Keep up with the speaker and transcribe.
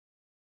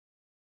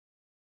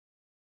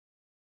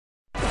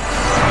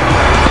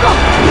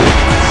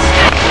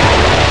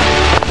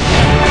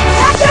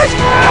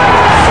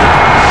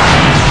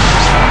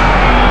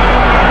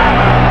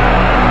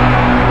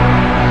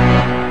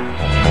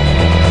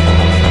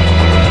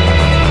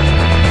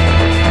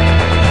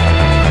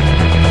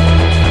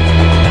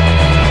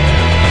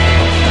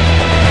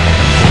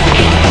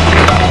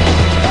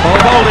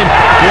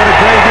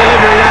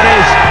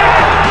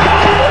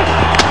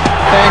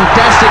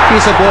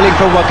piece of bowling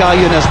from Waqar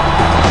Younis.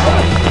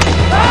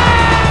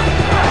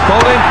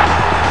 Bowling.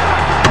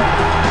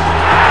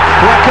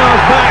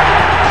 Waqar's back.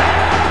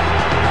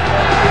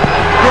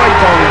 Great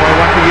bowling by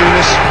Waqar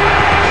Younis.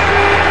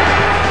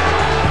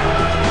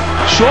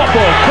 Short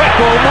ball, quick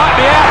ball, might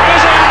be out,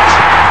 is out!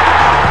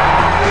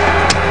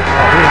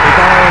 Oh, here's the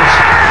bowls.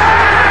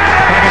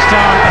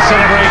 Pakistan are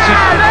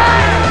celebrating.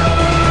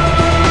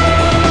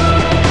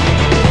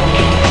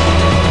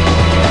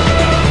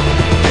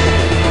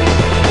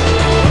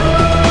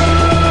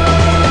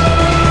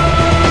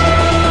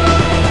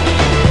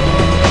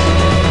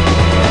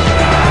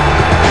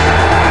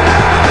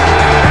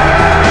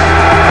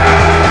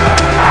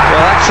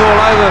 All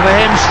over for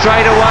him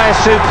straight away. A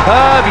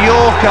superb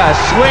Yorker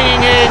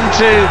swinging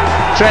into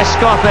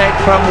Trescothic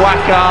from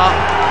Waqar.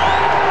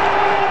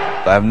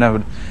 I've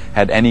never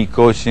had any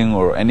coaching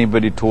or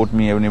anybody told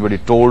me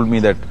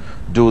that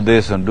do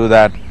this and do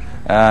that.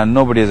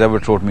 Nobody has ever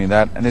taught me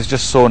that, and it's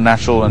just so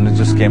natural, and it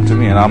just came to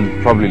me, and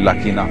I'm probably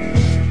lucky enough.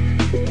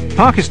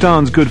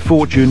 Pakistan's good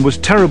fortune was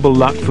terrible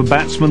luck for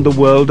batsmen the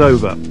world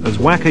over, as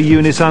Waqar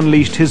Younis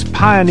unleashed his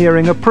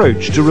pioneering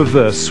approach to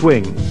reverse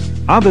swing.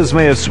 Others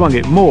may have swung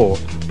it more,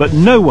 but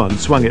no one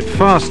swung it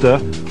faster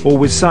or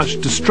with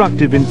such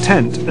destructive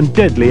intent and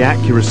deadly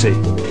accuracy.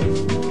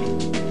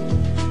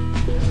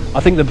 I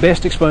think the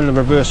best exponent of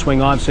reverse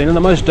swing I've seen, and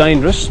the most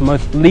dangerous,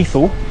 most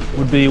lethal,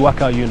 would be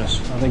Waqar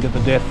Younis. I think at the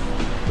death.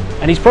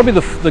 And he's probably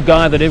the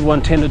guy that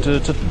everyone tended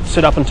to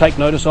sit up and take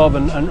notice of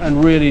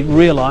and really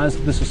realise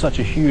that this is such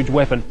a huge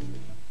weapon.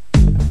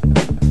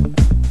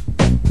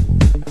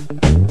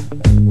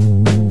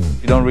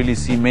 You don't really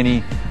see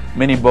many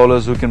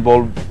bowlers who can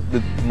bowl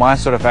with my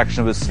sort of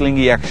action, with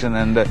slingy action,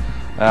 and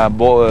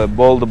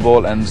bowl the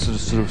ball and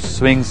sort of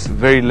swings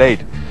very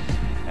late.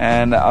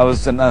 And I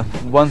was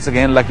once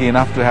again lucky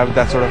enough to have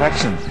that sort of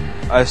action.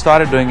 I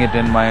started doing it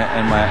in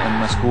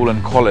my school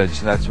and college.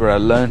 That's where I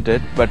learned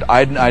it. But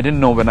I didn't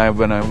know when I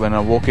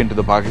walk into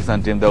the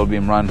Pakistan team, there will be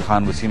Imran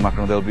Khan, Wasim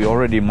Akram. They'll be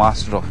already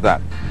master of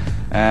that.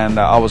 And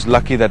I was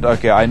lucky that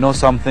okay, I know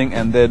something,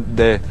 and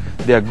they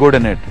are good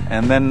in it.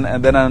 And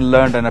then I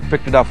learned and I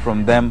picked it up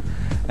from them.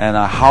 And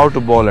how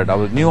to bowl it.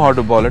 I knew how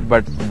to bowl it,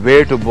 but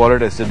where to bowl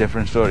it is a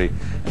different story.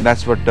 And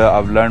that's what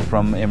I've learned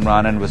from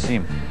Imran and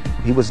Wasim.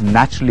 He was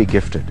naturally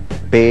gifted.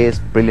 Pace,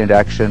 brilliant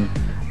action,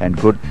 and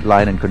good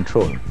line and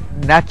control.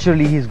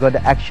 Naturally, he's got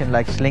the action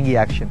like slingy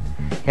action.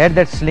 He had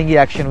that slingy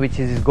action, which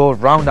is his go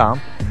round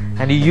arm,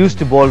 and he used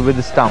to bowl with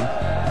the stump,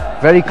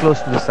 very close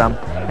to the stump,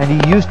 and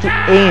he used to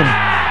aim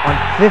on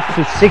 5th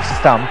to 6th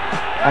stump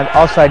and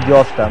outside the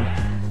off stump,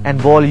 and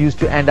ball used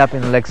to end up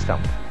in the leg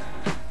stump.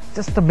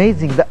 Just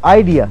amazing, the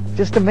idea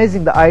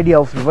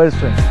of reverse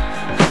swing.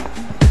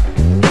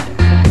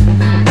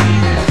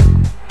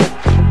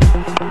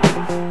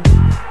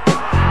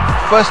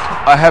 First,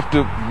 I have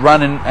to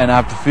run in and I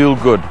have to feel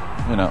good.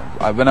 You know,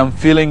 when I'm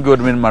feeling good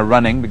in my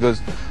running,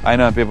 because I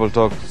know people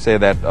say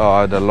that,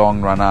 oh, the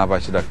long run up, I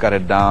should have cut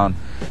it down.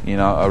 You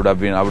know, I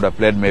would have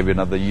played maybe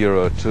another year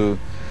or two.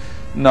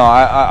 No,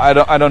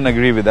 I don't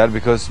agree with that,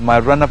 because my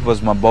run-up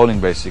was my bowling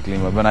basically.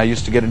 When I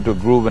used to get into a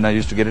groove, when I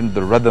used to get into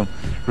the rhythm,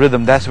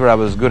 that's where I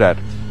was good at.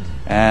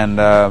 And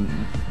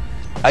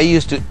I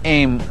used to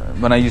aim,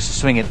 when I used to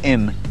swing it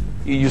in,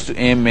 you used to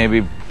aim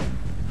maybe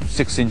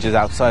 6 inches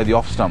outside the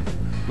off stump,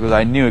 because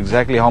I knew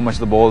exactly how much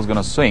the ball was going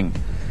to swing,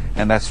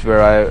 and that's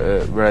where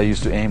I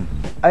used to aim.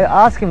 I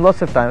asked him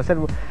lots of times. I said,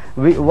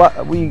 we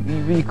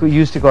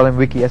used to call him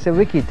Vicky. I said,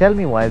 Vicky, tell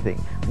me one thing.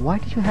 Why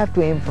did you have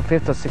to aim for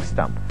 5th or 6th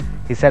stump?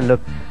 He said,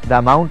 look, the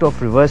amount of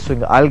reverse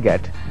swing I'll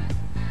get,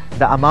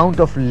 the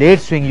amount of late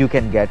swing you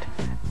can get,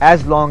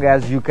 as long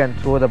as you can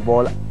throw the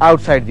ball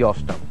outside the off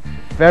stump,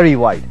 very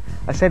wide.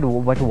 I said,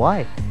 but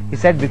why? He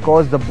said,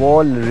 because the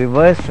ball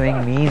reverse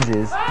swing means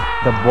is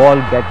the ball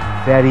get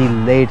very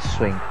late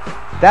swing.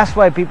 That's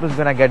why people are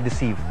gonna get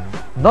deceived.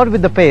 Not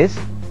with the pace,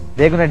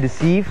 they're gonna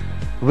deceive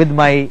with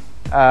my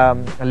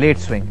late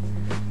swing.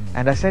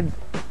 And I said,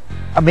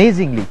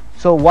 amazingly,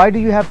 so why do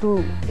you have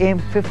to aim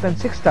 5th and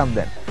 6th stump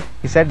then?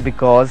 He said,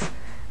 because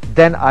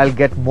then I'll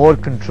get more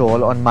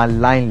control on my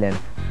line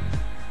length.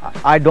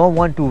 I don't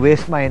want to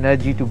waste my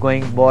energy to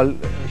ball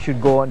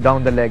should go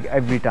down the leg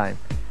every time.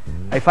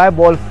 If I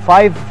bowl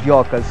 5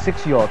 Yorkers,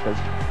 6 Yorkers,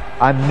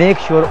 I make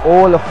sure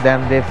all of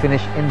them they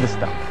finish in the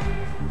stump.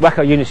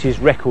 Waqar Younis'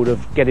 record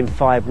of getting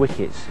 5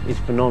 wickets is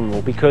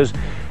phenomenal, because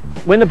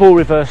when the ball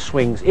reverse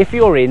swings, if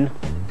you're in,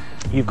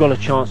 you've got a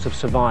chance of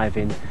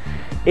surviving.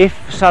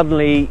 If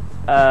suddenly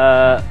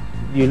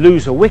you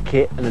lose a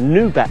wicket and a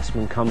new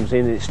batsman comes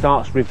in and it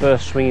starts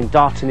reverse swinging,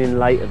 darting in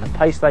late at the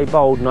pace they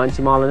bowled,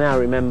 90 mile an hour,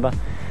 remember,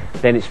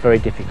 then it's very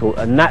difficult,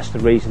 and that's the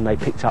reason they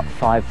picked up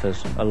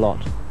 5ers a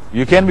lot.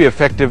 You can be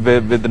effective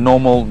with the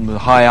normal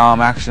high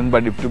arm action,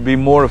 but to be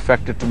more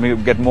effective, to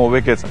get more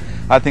wickets,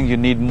 I think you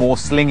need more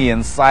slingy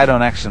and side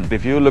on action.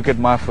 If you look at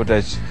my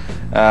footage,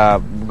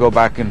 go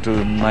back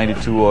into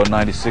 92 or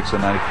 96 or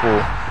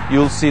 94,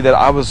 you'll see that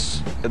I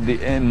was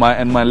in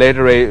my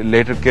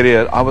later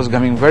career, I was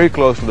coming very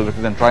close to the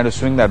wicket and trying to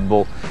swing that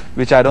ball,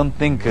 which I don't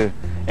think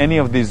any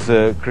of these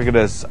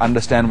cricketers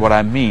understand what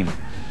I mean.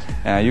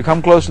 You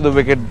come close to the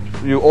wicket,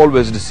 you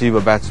always deceive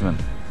a batsman.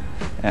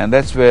 And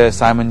that's where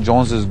Simon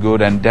Jones is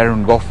good and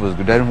Darren Gough was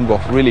good. Darren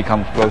Gough really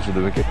comes close to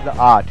the wicket. The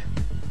art,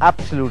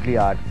 absolutely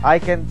art. I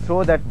can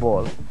throw that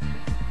ball,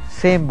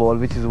 same ball,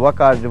 which is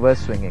Waqar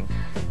reverse swinging,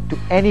 to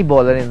any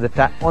bowler in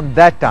the on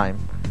that time.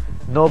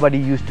 Nobody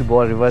used to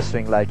bowl reverse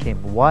swing like him.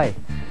 Why?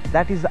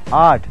 That is the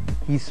art.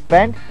 He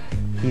spent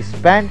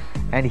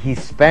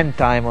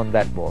time on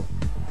that ball,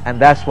 and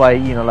that's why,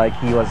 you know, like,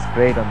 he was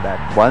great on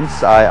that.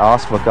 Once I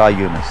asked Waqar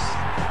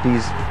Younis,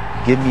 please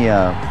give me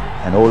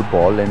an old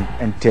ball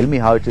and tell me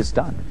how it is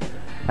done.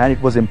 And it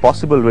was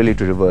impossible really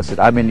to reverse it.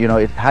 I mean, you know,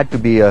 it had to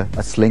be a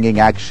slinging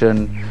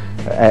action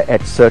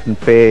at certain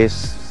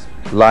pace,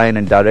 line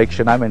and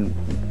direction. I mean,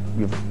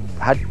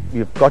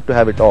 you've got to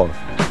have it all.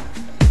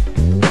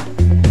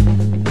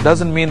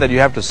 Doesn't mean that you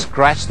have to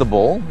scratch the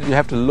ball. You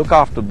have to look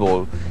after the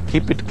ball,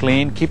 keep it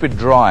clean, keep it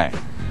dry,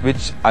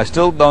 which I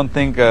still don't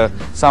think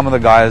some of the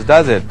guys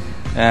does it,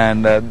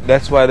 and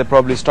that's why they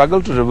probably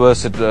struggle to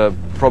reverse it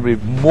probably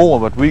more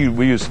what we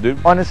used to do.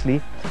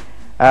 Honestly,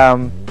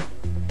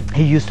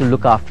 he used to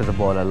look after the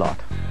ball a lot,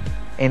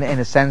 in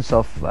a sense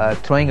of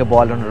throwing a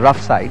ball on a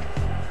rough side,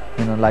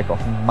 you know, like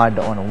of mud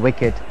on a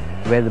wicket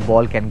where the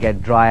ball can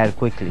get drier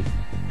quickly,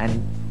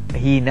 and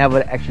he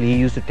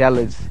used to tell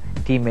his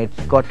teammates,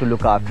 got to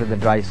look after the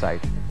dry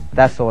side.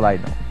 That's all I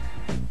know.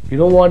 You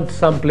don't want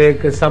some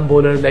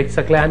bowler like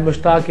Saqlain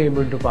Mushtaq came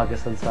into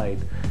Pakistan side.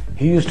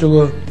 He used to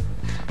go.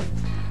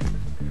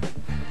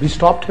 We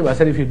stopped him. I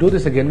said, if you do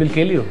this again, we'll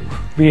kill you,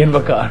 me and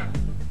Waqar.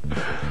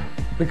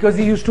 Because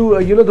he used to,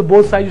 you know, the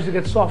both sides used to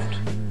get soft.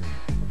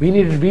 We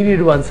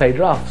needed one side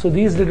rough. So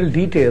these little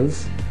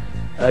details,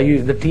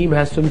 the team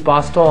has to be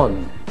passed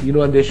on, you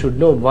know, and they should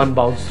know. One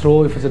bounce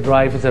throw, if it's a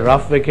dry, if it's a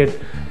rough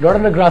wicket, not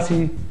on a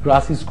grassy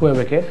square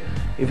wicket.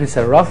 If it's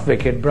a rough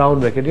wicket, brown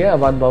wicket, yeah,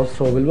 one bounce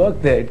throw will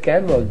work there. It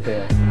can work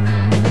there.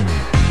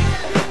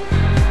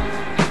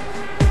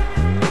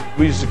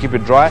 We used to keep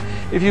it dry.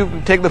 If you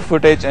take the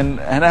footage and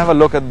have a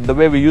look at the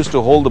way we used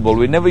to hold the ball,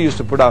 we never used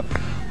to put our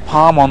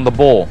palm on the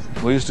ball.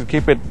 We used to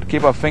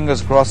keep our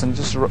fingers crossed and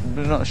just, you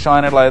know,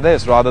 shine it like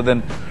this rather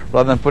than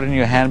put it in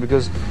your hand,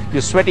 because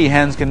your sweaty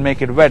hands can make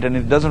it wet and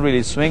it doesn't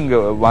really swing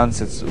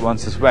once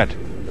it's wet.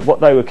 What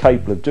they were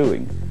capable of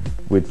doing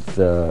with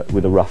a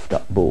roughed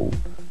up ball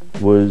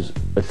was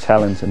a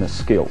talent and a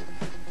skill,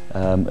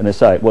 and I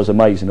say it was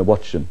amazing to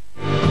watch them.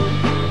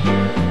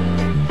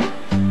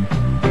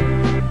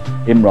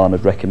 Imran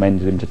had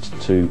recommended him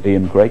to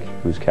Ian Gregg,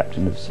 who was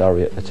captain of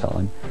Surrey at the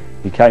time.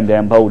 He came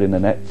down, bowled in the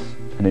nets,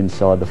 and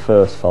inside the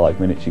first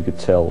 5 minutes you could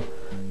tell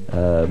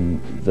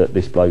that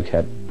this bloke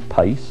had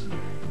pace.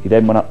 He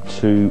then went up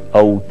to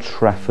Old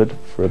Trafford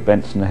for a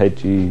Benson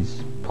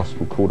Hedges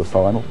possible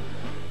quarter-final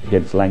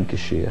against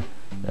Lancashire.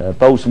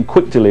 Bowled some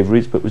quick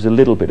deliveries, but was a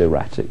little bit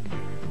erratic.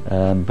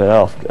 But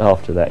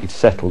after that, he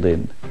settled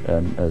in,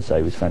 and as I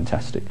say, was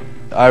fantastic.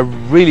 I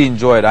really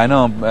enjoyed. I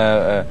know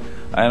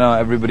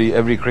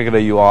every cricketer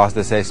you ask,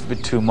 they say it's a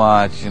bit too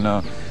much. You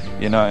know,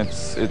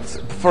 it's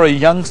for a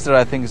youngster.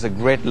 I think it's a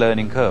great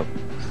learning curve,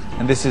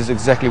 and this is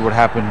exactly what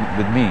happened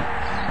with me.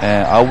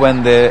 I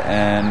went there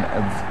and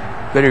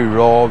very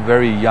raw,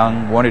 very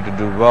young, wanted to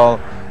do well,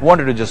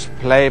 wanted to just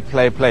play,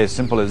 as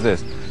simple as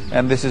this.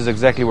 And this is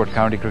exactly what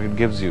county cricket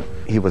gives you.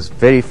 He was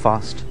very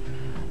fast,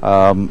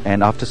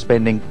 and after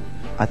spending,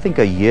 I think,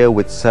 a year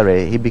with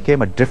Surrey, he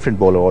became a different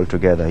bowler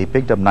altogether. He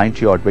picked up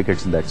 90-odd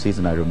wickets in that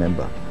season, I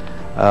remember.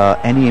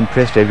 And he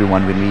impressed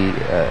everyone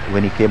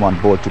when he came on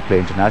board to play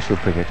international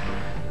cricket.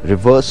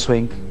 Reverse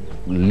swing,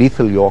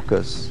 lethal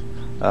Yorkers,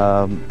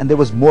 and there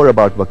was more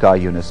about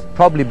Waqar Younis,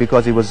 probably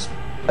because he was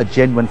a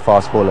genuine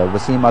fast bowler.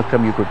 Wasim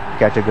Akram you could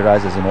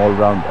categorize as an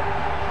all-rounder,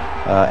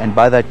 and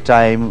by that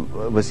time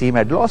Wasim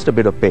had lost a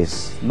bit of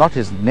pace, not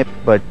his nip,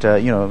 but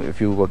you know, if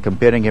you were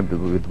comparing him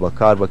with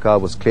Waqar, Waqar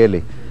was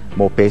clearly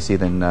more pacey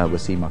than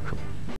Wasim Akram.